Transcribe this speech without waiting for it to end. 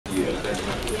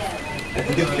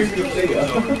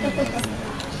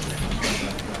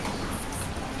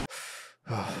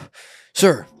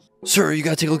Sir, you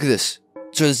gotta take a look at this.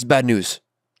 Sir, this is bad news.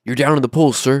 You're down in the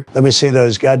polls, sir. Let me see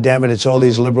those. God damn it, it's all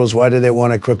these liberals. Why do they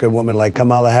want a crooked woman like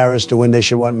Kamala Harris to win? They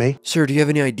should want me. Sir, do you have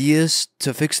any ideas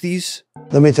to fix these?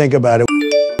 Let me think about it.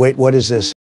 Wait, what is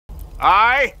this?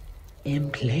 I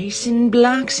am placing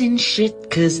blocks and shit,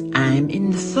 cause I'm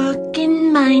in the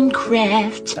fucking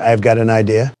Minecraft. I've got an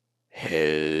idea.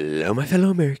 Hello, my fellow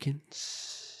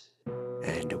Americans,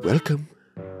 and welcome.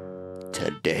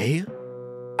 Today,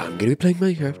 I'm gonna be playing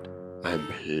Minecraft. I'm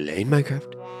playing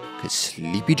Minecraft because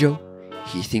Sleepy Joe,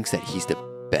 he thinks that he's the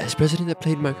best president that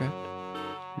played Minecraft.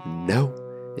 No,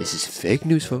 this is fake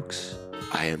news, folks.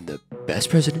 I am the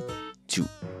best president to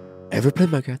ever play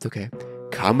Minecraft, okay?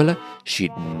 Kamala,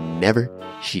 she'd never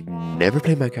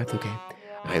play Minecraft, okay?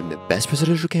 I am the best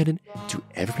presidential candidate to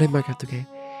ever play Minecraft, okay?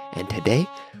 And today,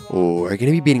 we're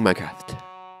gonna be beating Minecraft.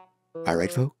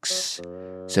 Alright, folks,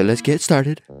 so let's get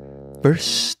started.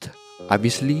 First,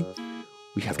 obviously,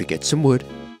 we have to get some wood.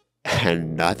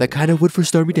 And not that kind of wood for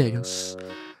Stormy Daniels.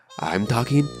 I'm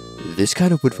talking this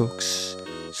kind of wood, folks.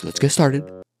 So let's get started.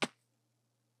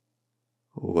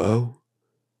 Whoa.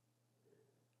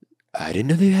 I didn't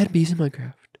know they had bees in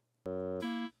Minecraft.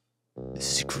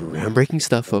 This is groundbreaking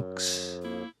stuff, folks.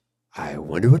 I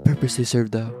wonder what purpose they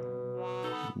serve, though.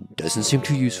 Doesn't seem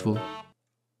too useful.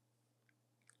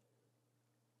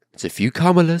 There's a few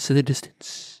Kamalas in the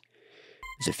distance.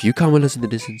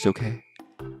 Okay?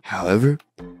 However,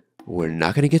 we're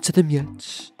not gonna get to them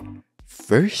yet.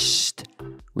 First,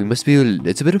 we must do a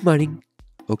little bit of mining.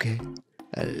 Okay?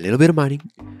 A little bit of mining.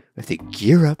 We have to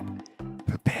gear up,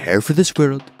 prepare for this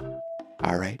world.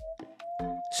 Alright.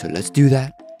 So let's do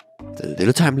that. The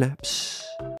little time lapse.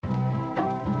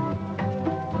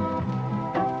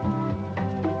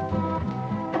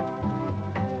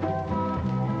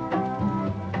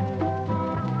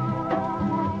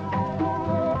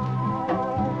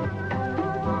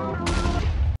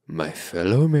 My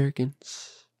fellow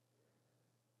Americans,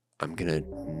 I'm gonna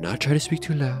not try to speak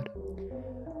too loud,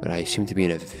 but I seem to be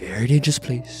in a very dangerous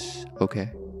place, okay?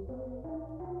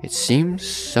 It seems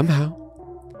somehow,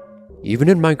 even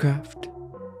in Minecraft,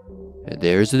 and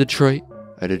there's a Detroit,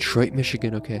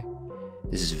 Michigan, okay?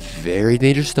 This is very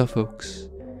dangerous stuff, folks.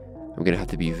 I'm gonna have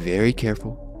to be very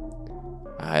careful.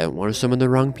 I don't want to summon the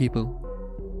wrong people.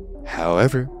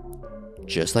 However,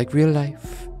 just like real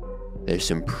life, there's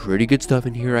some pretty good stuff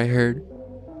in here, I heard.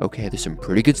 Okay, there's some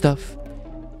pretty good stuff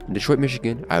in Detroit,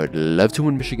 Michigan. I would love to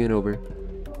win Michigan over.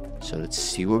 So let's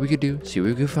see what we could do, see what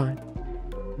we could find.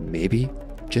 Maybe,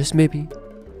 just maybe,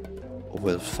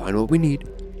 we'll find what we need.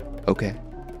 Okay,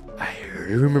 I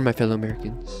heard a rumor, my fellow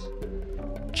Americans.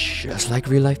 Just like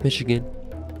real life Michigan,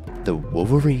 the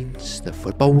Wolverines, the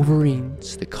football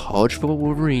Wolverines, the college football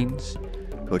Wolverines,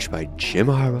 coached by Jim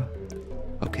Hara.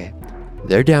 Okay,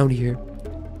 they're down here.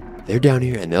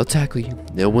 And they'll tackle you.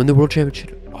 They'll win the world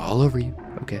championship all over you,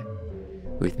 okay?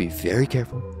 We have to be very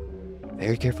careful.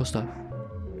 Very careful stuff.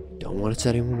 Don't want to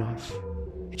set anyone off.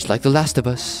 It's like The Last of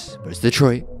Us, but it's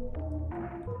Detroit.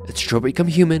 It's Detroit become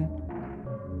human,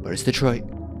 but it's Detroit.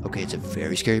 Okay, it's a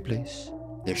very scary place.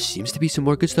 There seems to be some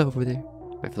more good stuff over there.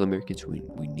 My fellow Americans, we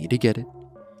need to get it.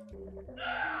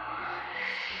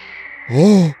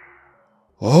 Oh!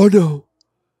 Oh no!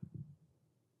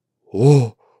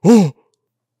 Oh!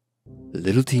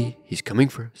 Little T, he's coming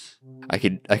for us. I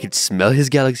could smell his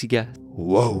galaxy gas.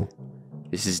 Whoa.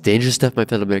 This is dangerous stuff, my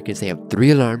fellow Americans. They have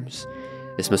 3 alarms.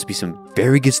 This must be some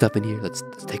very good stuff in here. Let's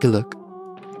take a look.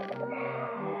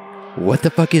 What the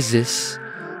fuck is this?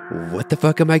 What the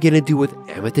fuck am I gonna do with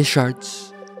amethyst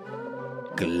shards?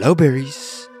 Glow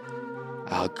berries.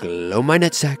 I'll glow my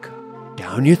nutsack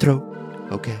down your throat.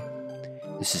 Okay.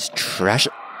 This is trash.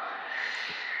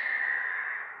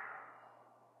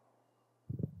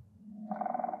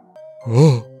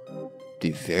 Oh, be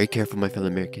very careful, my fellow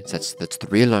Americans. That's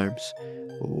 3 alarms.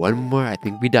 One more, I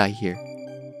think we die here.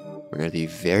 We're gonna be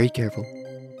very careful.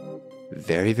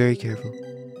 Very, very careful.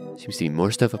 Seems to be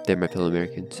more stuff up there, my fellow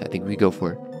Americans. I think we go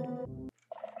for it.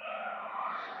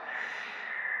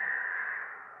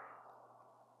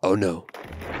 Oh no.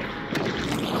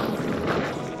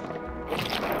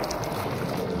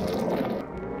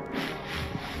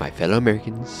 My fellow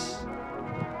Americans,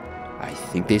 I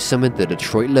think they summoned the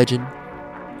Detroit legend,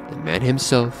 the man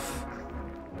himself,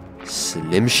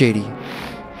 Slim Shady.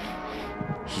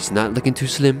 He's not looking too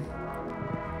slim.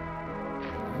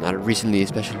 Not recently,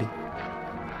 especially.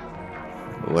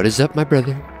 What is up, my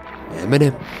brother?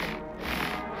 Eminem.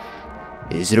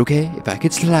 Is it okay if I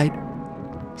could slide?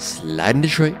 Slide in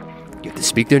Detroit. You have to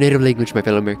speak their native language, my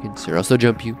fellow Americans, or else they'll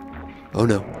jump you. Oh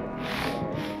no.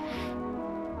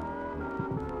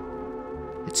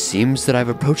 It seems that I've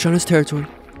approached on his territory.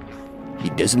 He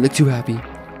doesn't look too happy.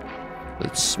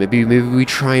 Maybe we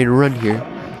try and run here.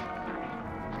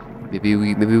 Maybe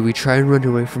we try and run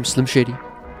away from Slim Shady.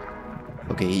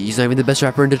 Okay, he's not even the best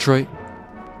rapper in Detroit.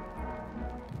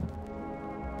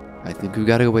 I think we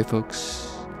gotta go away,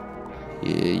 folks.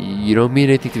 You don't mean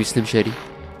anything to me, Slim Shady.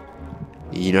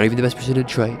 You're not even the best person in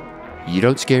Detroit. You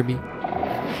don't scare me.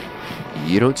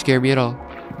 You don't scare me at all.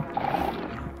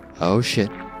 Oh shit.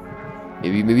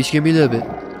 Maybe scare me a little bit.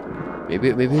 Maybe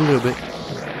a little bit.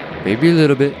 Maybe a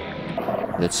little bit.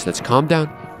 Let's calm down.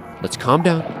 Let's calm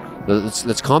down.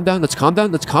 Let's calm down. Let's calm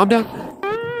down. Let's calm down.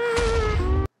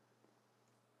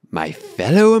 My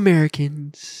fellow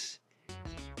Americans,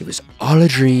 it was all a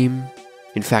dream.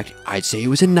 In fact, I'd say it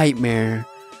was a nightmare.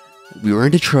 We were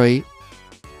in Detroit.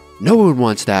 No one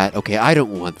wants that. Okay, I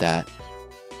don't want that.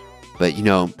 But you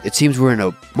know, it seems we're in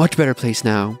a much better place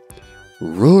now.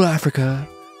 Rural Africa.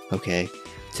 Okay,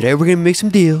 today we're gonna make some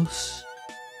deals.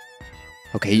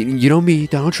 Okay, you know me,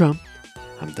 Donald Trump.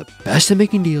 I'm the best at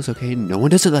making deals, okay? No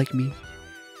one does it like me.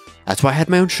 That's why I had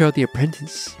my own show, The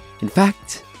Apprentice. In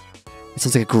fact, it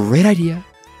sounds like a great idea.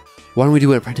 Why don't we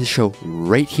do an Apprentice show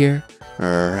right here,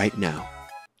 right now?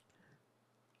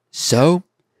 So,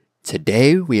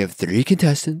 today we have 3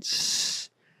 contestants.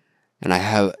 And I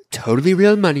have totally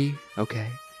real money, okay?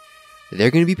 They're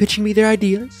going to be pitching me their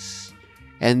ideas.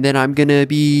 And then I'm going to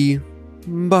be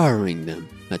borrowing them,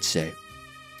 let's say.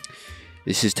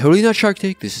 This is totally not Shark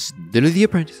Tank. This is literally The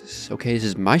Apprentice. Okay, this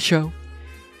is my show,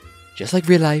 just like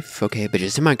real life. Okay, but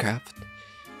just in Minecraft.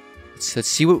 Let's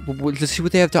see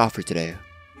what they have to offer today.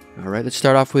 All right, let's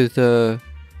start off with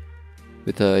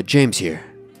James here.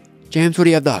 James, what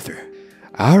do you have to offer?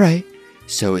 All right,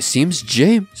 so it seems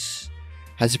James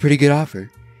has a pretty good offer.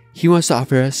 He wants to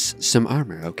offer us some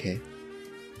armor. Okay,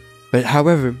 but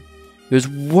however, there's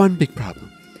one big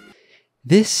problem.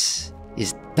 This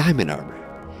is diamond armor.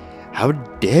 How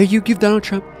dare you give Donald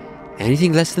Trump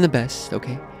anything less than the best,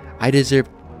 okay? I deserve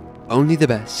only the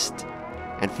best.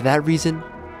 And for that reason,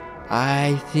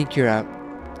 I think you're out.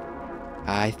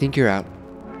 I think you're out.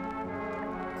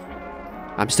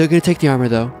 I'm still gonna take the armor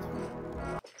though.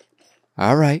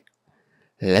 Alright.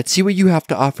 Let's see what you have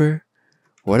to offer.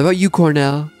 What about you,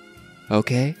 Cornell?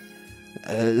 Okay.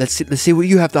 Let's see what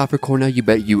you have to offer, Cornell.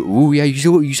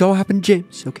 You saw what happened to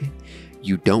James, okay?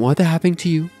 You don't want that happening to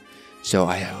you. So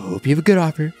I hope you have a good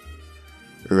offer,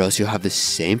 or else you'll have the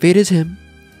same fate as him.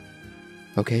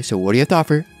 Okay, so what do you have to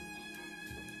offer?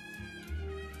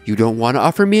 You don't want to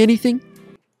offer me anything?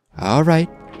 Alright,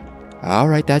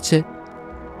 that's it.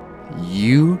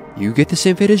 You get the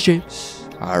same fate as James.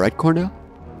 Alright, Cornell.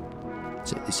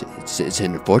 It's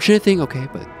an unfortunate thing, okay,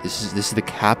 but this is the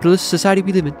capitalist society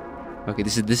we live in. Okay,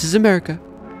 this is America.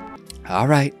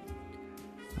 Alright.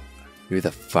 You're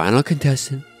the final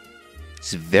contestant.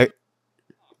 It's very...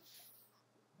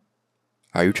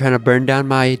 Are you trying to burn down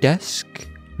my desk?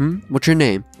 What's your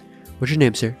name? What's your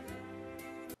name, sir?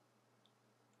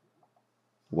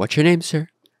 What's your name, sir?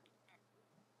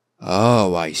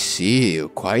 Oh, I see. A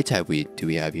quiet type do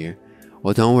we have here.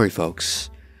 Well, don't worry, folks.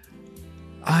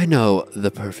 I know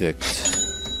the perfect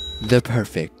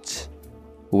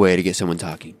way to get someone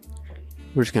talking.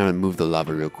 We're just gonna move the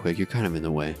lava real quick. You're kind of in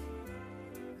the way.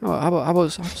 Oh, how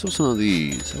about some of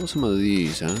these? How about some of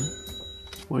these, huh?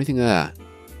 What do you think of that?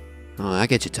 Oh, I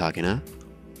get you talking, huh?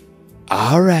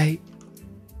 Alright.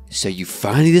 So you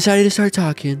finally decided to start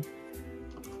talking.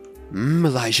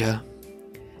 Elijah.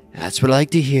 That's what I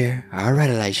like to hear. Alright,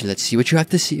 Elijah, let's see what you have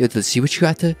to see. Let's see what you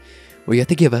have to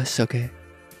give us, okay?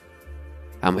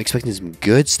 I'm expecting some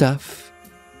good stuff.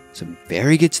 Some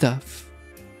very good stuff.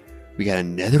 We got a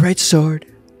netherite sword,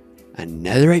 a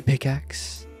netherite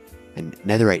pickaxe, a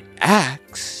netherite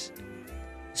axe,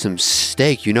 some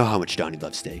steak. You know how much Donnie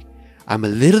loves steak. I'm a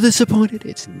little disappointed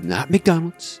it's not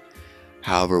McDonald's.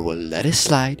 However, we'll let it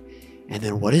slide. And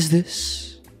then what is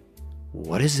this?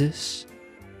 What is this?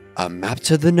 A map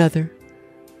to the nether.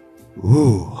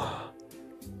 Ooh.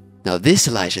 Now this,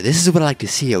 Elijah, this is what I like to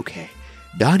see, okay?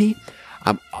 Donnie,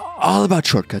 I'm all about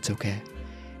shortcuts, okay?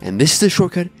 And this is the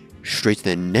shortcut straight to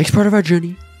the next part of our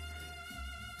journey.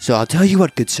 So I'll tell you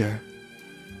what, good sir.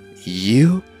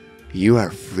 You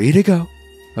are free to go,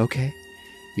 okay?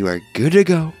 You are good to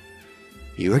go.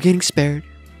 You are getting spared.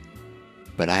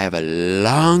 But I have a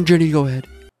long journey to go ahead.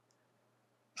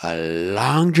 A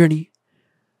long journey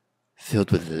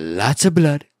filled with lots of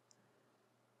blood.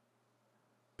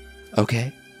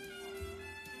 Okay?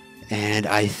 And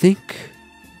I think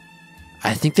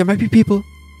there might be people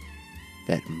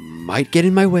that might get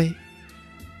in my way.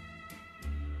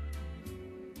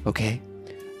 Okay?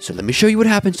 So let me show you what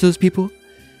happens to those people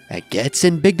that gets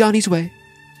in Big Donnie's way.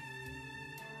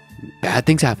 Bad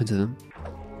things happen to them.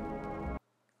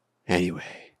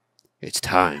 Anyway, it's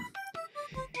time.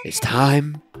 It's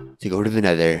time to go to the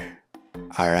nether.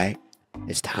 Alright?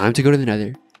 It's time to go to the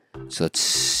nether. So let's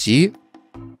see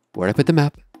where I put the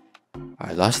map.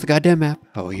 I lost the goddamn map.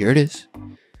 Oh, here it is.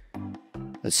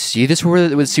 Let's see where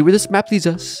this map leads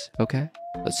us. Okay?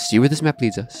 Let's see where this map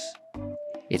leads us.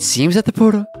 It seems that the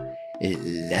portal, it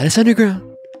led us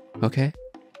underground. Okay?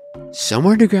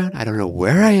 Somewhere underground. I don't know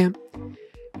where I am.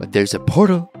 But there's a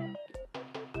portal.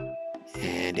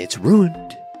 And it's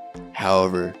ruined.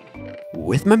 However,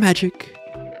 with my magic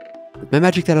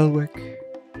that'll work.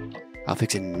 I'll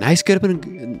fix it nice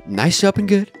up and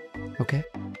good. Okay?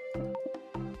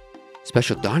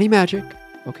 Special Donnie magic.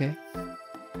 Okay?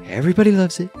 Everybody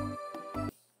loves it.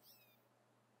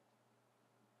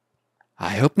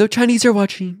 I hope no Chinese are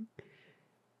watching,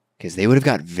 because they would have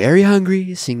got very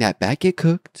hungry seeing that bat get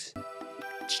cooked.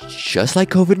 Just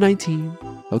like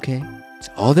COVID-19. Okay? It's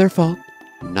all their fault,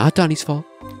 not Donnie's fault.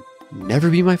 Never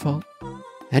be my fault.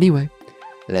 Anyway,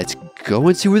 let's go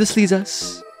and see where this leads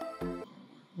us.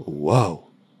 Whoa.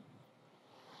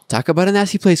 Talk about a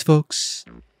nasty place, folks.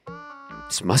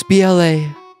 This must be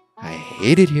LA. I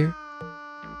hate it here.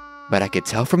 But I could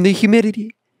tell from the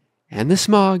humidity and the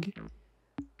smog.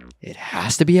 It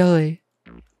has to be LA. It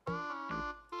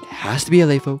has to be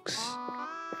LA, folks.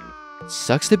 It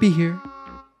sucks to be here.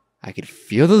 I could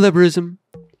feel the liberalism.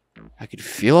 I could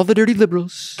feel all the dirty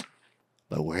liberals.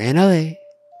 But we're in LA.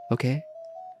 Okay?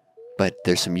 But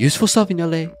there's some useful stuff in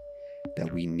LA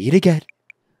that we need to get.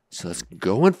 So let's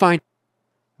go and find.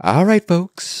 Alright,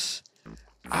 folks.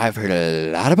 I've heard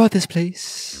a lot about this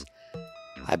place.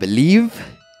 I believe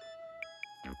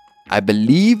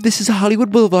this is a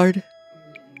Hollywood Boulevard.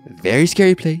 Very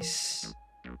scary place.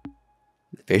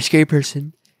 Very scary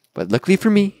person. But luckily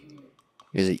for me,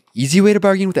 there's an easy way to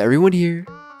bargain with everyone here.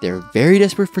 They're very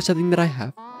desperate for something that I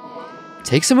have.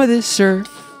 Take some of this, sir.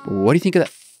 What do you think of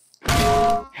that?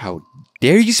 How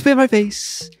dare you spit in my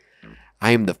face?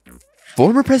 I am the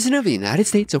former president of the United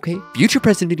States, okay? Future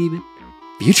president even.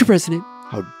 Future president.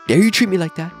 How dare you treat me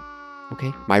like that?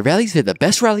 Okay? My rallies, they're the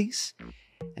best rallies.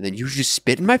 And then you just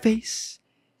spit in my face.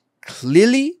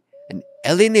 Clearly an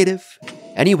LA native.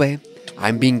 Anyway,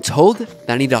 I'm being told that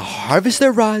I need to harvest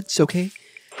their rods, okay?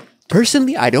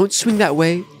 Personally, I don't swing that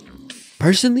way.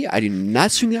 Personally, I do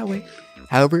not swing that way.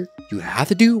 However, you have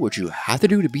to do what you have to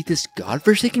do to beat this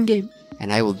godforsaken game.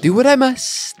 And I will do what I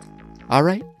must.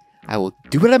 Alright? I will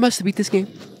do what I must to beat this game.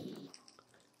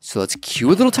 So let's cue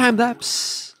a little time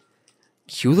lapse.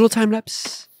 Cue a little time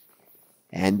lapse.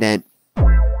 And then...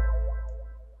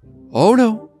 oh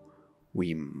no.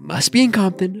 We must be in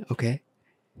Compton, okay?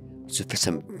 So for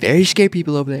some very scared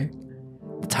people over there,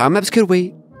 the time lapse could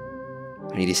wait.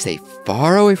 I need to stay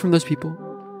far away from those people.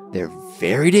 They're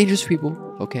very dangerous people,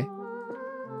 okay?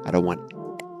 I don't want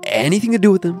anything to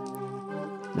do with them.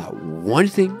 Not one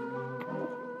thing.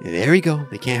 There we go.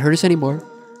 They can't hurt us anymore.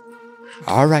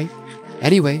 Alright.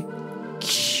 Anyway,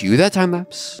 cue that time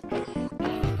lapse.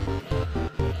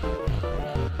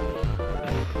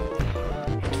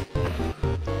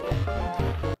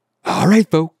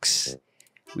 Alright, folks.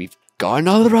 We've gotten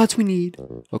all the rods we need,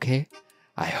 okay?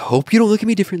 I hope you don't look at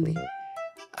me differently.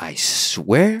 I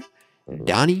swear,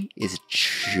 Donnie is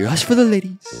just for the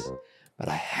ladies. But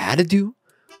I had to do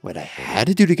what I had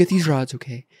to do to get these rods,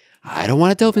 okay? I don't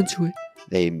want to delve into it.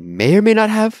 They may or may not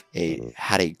have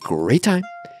had a great time.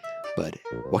 But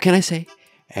what can I say?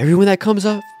 Everyone that comes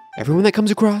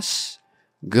across,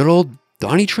 good old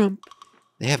Donnie Trump,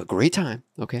 they have a great time,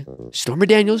 okay? Stormy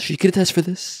Daniels, she could attest for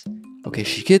this. Okay,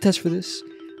 she could attest for this.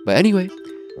 But anyway,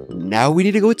 now we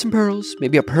need to go with some pearls.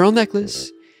 Maybe a pearl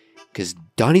necklace. Because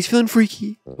Donnie's feeling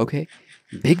freaky, okay?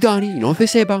 Big Donnie, you know what they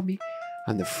say about me?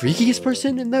 I'm the freakiest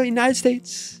person in the United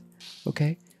States.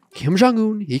 Okay? Kim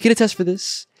Jong-un, he can attest for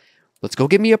this. Let's go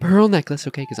get me a pearl necklace,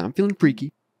 okay? Because I'm feeling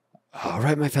freaky.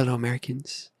 Alright, my fellow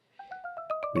Americans.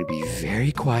 I'm going to be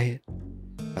very quiet.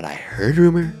 But I heard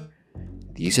rumor.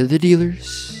 These are the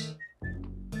dealers.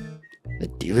 The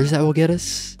dealers that will get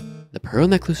us the pearl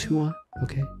necklace we want,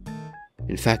 okay?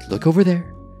 In fact, look over there.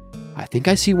 I think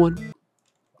I see one.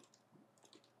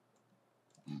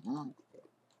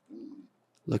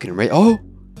 Looking right. Oh!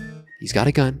 He's got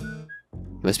a gun.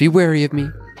 You must be wary of me.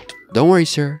 Don't worry,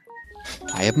 sir.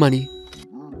 I have money.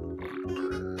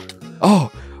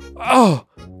 Oh! Oh!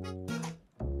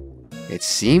 It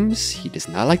seems he does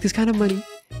not like this kind of money.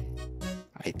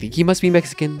 I think he must be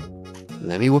Mexican.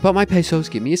 Let me whip out my pesos.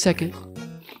 Give me a second.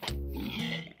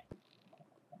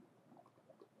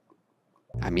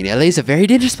 mean, LA is a very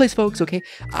dangerous place, folks, okay?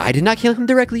 I did not kill him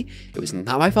directly. It was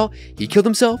not my fault. He killed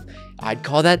himself. I'd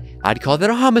call that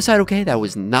a homicide, okay? That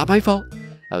was not my fault.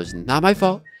 That was not my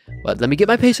fault. But let me get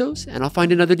my pesos, and I'll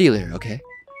find another dealer, okay?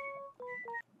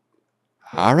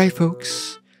 Alright,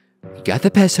 folks. We got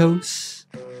the pesos.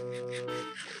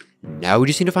 Now we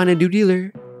just need to find a new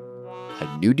dealer.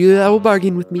 A new dealer that will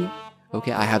bargain with me.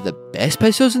 Okay, I have the best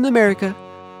pesos in America.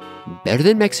 Better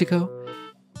than Mexico.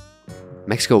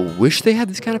 Mexico wish they had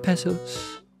this kind of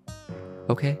pesos.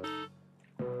 Okay?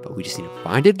 But we just need to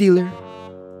find a dealer.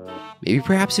 Maybe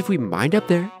perhaps if we mine up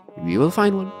there, we'll be able to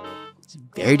find one. It's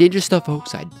very dangerous stuff,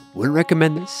 folks. I wouldn't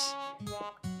recommend this.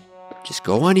 Just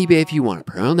go on eBay if you want a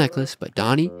pearl necklace. But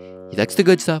Donnie, he likes the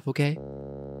good stuff, okay?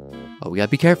 Oh, we gotta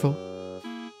be careful.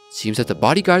 Seems that the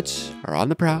bodyguards are on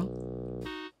the prowl.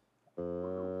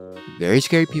 Very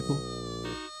scary people.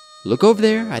 Look over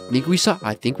there. I think we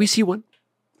see one.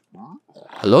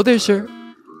 Hello there, sir.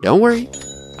 Don't worry.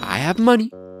 I have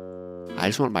money. I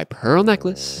just want my pearl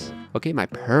necklace. Okay, my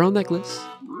pearl necklace.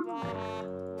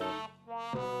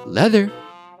 Leather.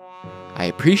 I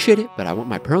appreciate it, but I want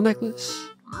my pearl necklace.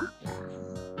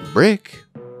 Brick.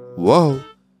 Whoa.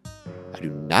 I do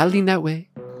not lean that way.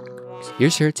 Here,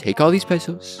 sir, take all these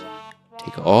pesos.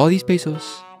 Take all these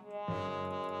pesos.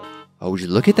 Oh, would you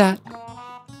look at that?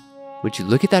 Would you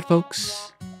look at that,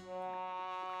 folks?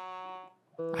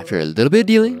 After a little bit of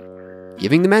dealing,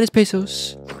 giving the man his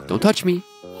pesos. Don't touch me.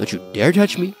 Don't you dare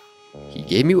touch me. He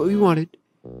gave me what we wanted.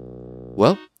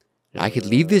 Well, I could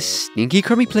leave this stinky,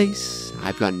 crummy place.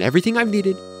 I've gotten everything I've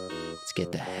needed. Let's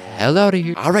get the hell out of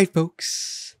here. Alright,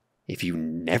 folks. If you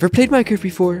never played Minecraft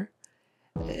before,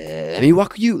 let me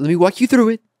walk you through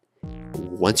it.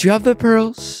 Once you have the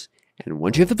pearls, and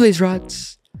once you have the blaze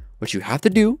rods, what you have to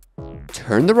do,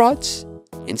 turn the rods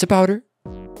into powder,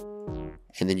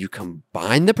 and then you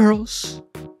combine the pearls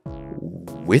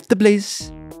with the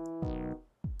blaze,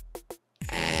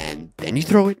 and then you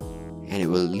throw it, and it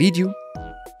will lead you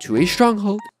to a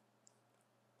stronghold.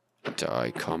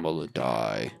 Die, Kamala,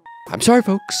 die. I'm sorry,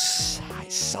 folks. I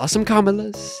saw some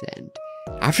Kamalas, and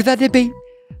after that debate,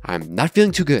 I'm not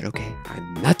feeling too good, okay?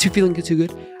 I'm not feeling too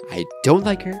good. I don't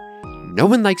like her. No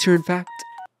one likes her, in fact.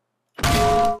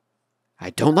 I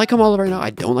don't like Kamala right now.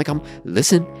 I don't like him.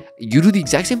 Listen, you do the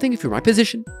exact same thing if you're in my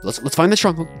position. Let's find the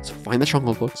stronghold. Let's find the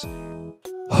stronghold, folks.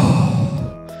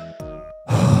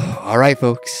 All right,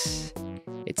 folks.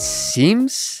 It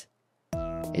seems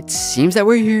that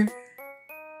we're here.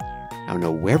 I don't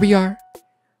know where we are,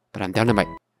 but I'm down to my...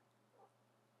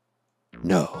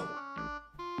 No.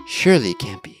 Surely it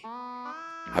can't be.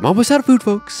 I'm almost out of food,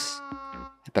 folks.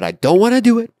 But I don't want to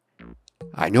do it.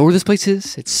 I know where this place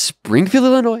is. It's Springfield,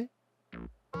 Illinois.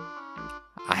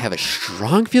 I have a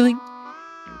strong feeling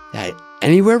that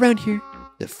anywhere around here,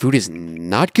 the food is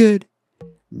not good.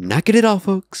 Not good at all,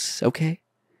 folks. Okay?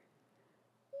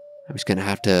 I'm just gonna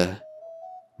have to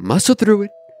muscle through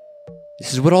it.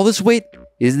 This is what all this weight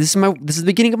is. This is the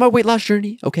beginning of my weight loss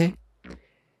journey. Okay?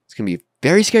 It's gonna be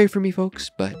very scary for me,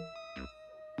 folks, but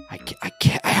I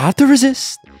can't. I have to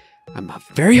resist. I'm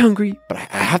very hungry, but I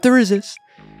have to resist.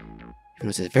 Even though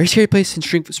it's a very scary place in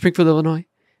Springfield, Illinois,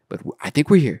 but I think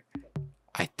we're here.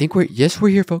 Yes, we're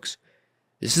here, folks.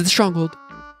 This is the stronghold.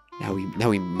 Now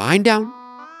we mine down,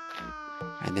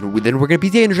 and then we're gonna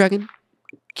beat the Ender Dragon.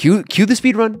 Cue the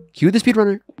speed run. Cue the speed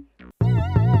runner.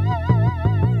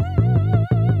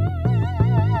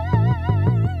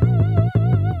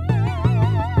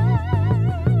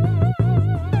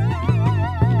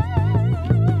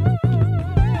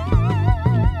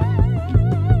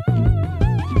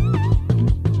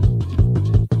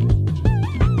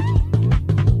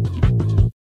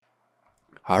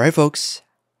 Alright, folks,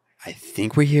 I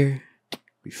think we're here.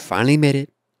 We finally made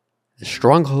it. The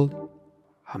stronghold.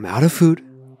 I'm out of food,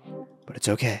 but it's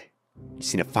okay.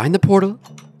 Just need to find the portal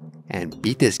and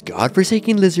beat this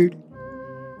godforsaken lizard.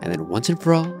 And then once and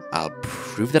for all, I'll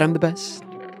prove that I'm the best.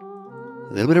 A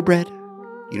little bit of bread.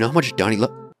 You know how much Donnie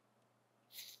loves.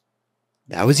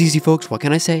 That was easy, folks. What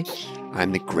can I say?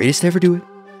 I'm the greatest to ever do it.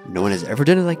 No one has ever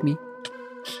done it like me.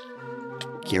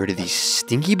 Get rid of these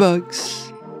stinky bugs.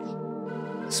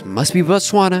 This must be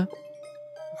Botswana.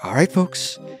 Alright,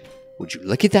 folks. Would you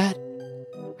look at that?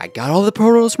 I got all the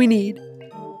pearls we need.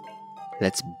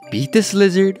 Let's beat this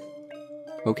lizard.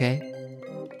 Okay?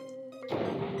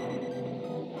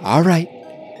 Alright.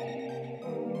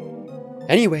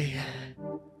 Anyway,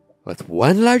 with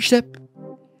one large step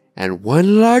and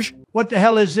one large... What the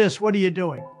hell is this? What are you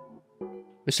doing?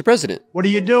 Mr. President. What are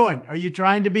you doing? Are you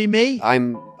trying to be me?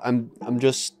 I'm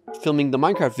just filming the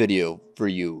Minecraft video for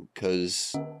you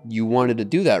because you wanted to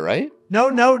do that, right?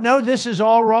 No, this is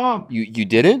all wrong. You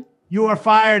didn't? You are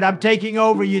fired. I'm taking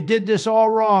over. You did this all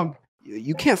wrong.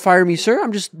 You can't fire me, sir.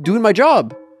 I'm just doing my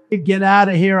job. Get out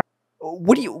of here.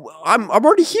 What do you... I'm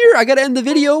already here. I gotta end the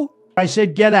video. I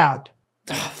said get out.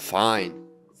 Fine.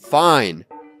 Fine.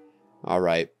 All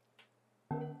right.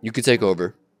 You can take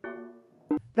over.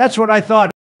 That's what I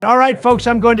thought. All right, folks,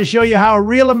 I'm going to show you how a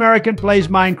real American plays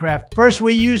Minecraft. First,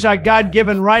 we use our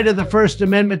God-given right of the First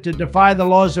Amendment to defy the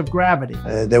laws of gravity.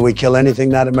 That we kill anything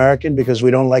not American because we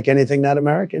don't like anything not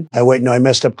American. Wait, no, I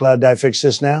messed up, Cloud. Did I fix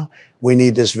this now? We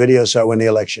need this video so I win the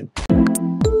election.